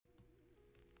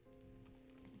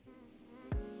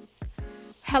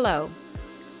Hello,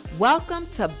 welcome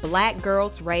to Black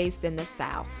Girls Raised in the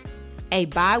South, a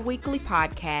bi-weekly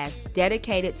podcast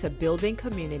dedicated to building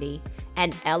community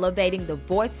and elevating the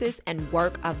voices and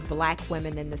work of Black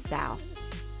women in the South.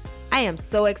 I am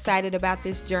so excited about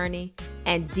this journey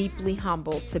and deeply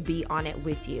humbled to be on it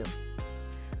with you.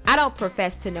 I don't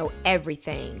profess to know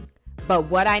everything, but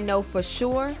what I know for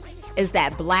sure is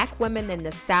that Black women in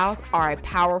the South are a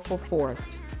powerful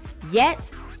force. Yet,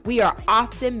 we are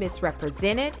often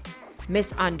misrepresented,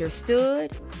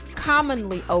 misunderstood,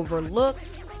 commonly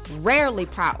overlooked, rarely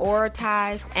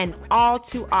prioritized, and all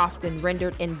too often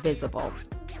rendered invisible.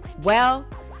 Well,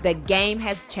 the game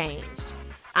has changed.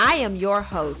 I am your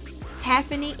host,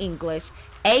 Taffany English,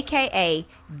 aka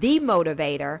The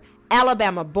Motivator,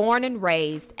 Alabama born and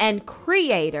raised, and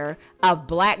creator of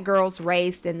Black Girls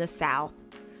Raised in the South.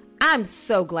 I'm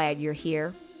so glad you're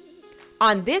here.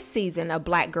 On this season of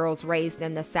Black Girls Raised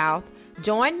in the South,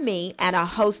 join me and a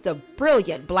host of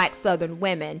brilliant Black Southern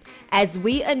women as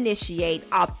we initiate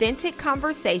authentic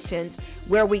conversations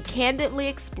where we candidly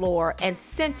explore and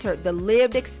center the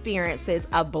lived experiences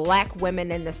of Black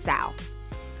women in the South.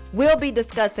 We'll be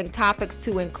discussing topics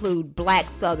to include Black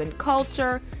Southern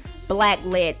culture,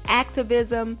 Black-led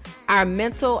activism, our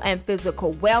mental and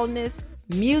physical wellness,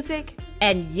 music,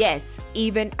 and yes,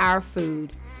 even our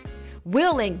food.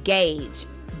 We'll engage,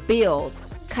 build,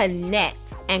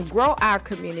 connect, and grow our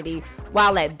community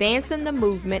while advancing the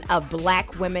movement of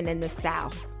Black women in the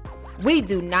South. We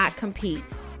do not compete.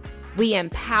 We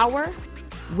empower,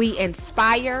 we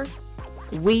inspire,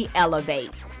 we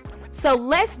elevate. So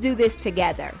let's do this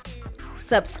together.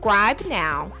 Subscribe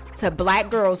now to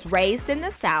Black Girls Raised in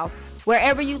the South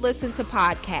wherever you listen to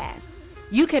podcasts.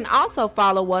 You can also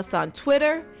follow us on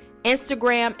Twitter,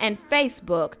 Instagram, and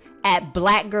Facebook at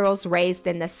Black Girls Raised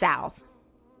in the South.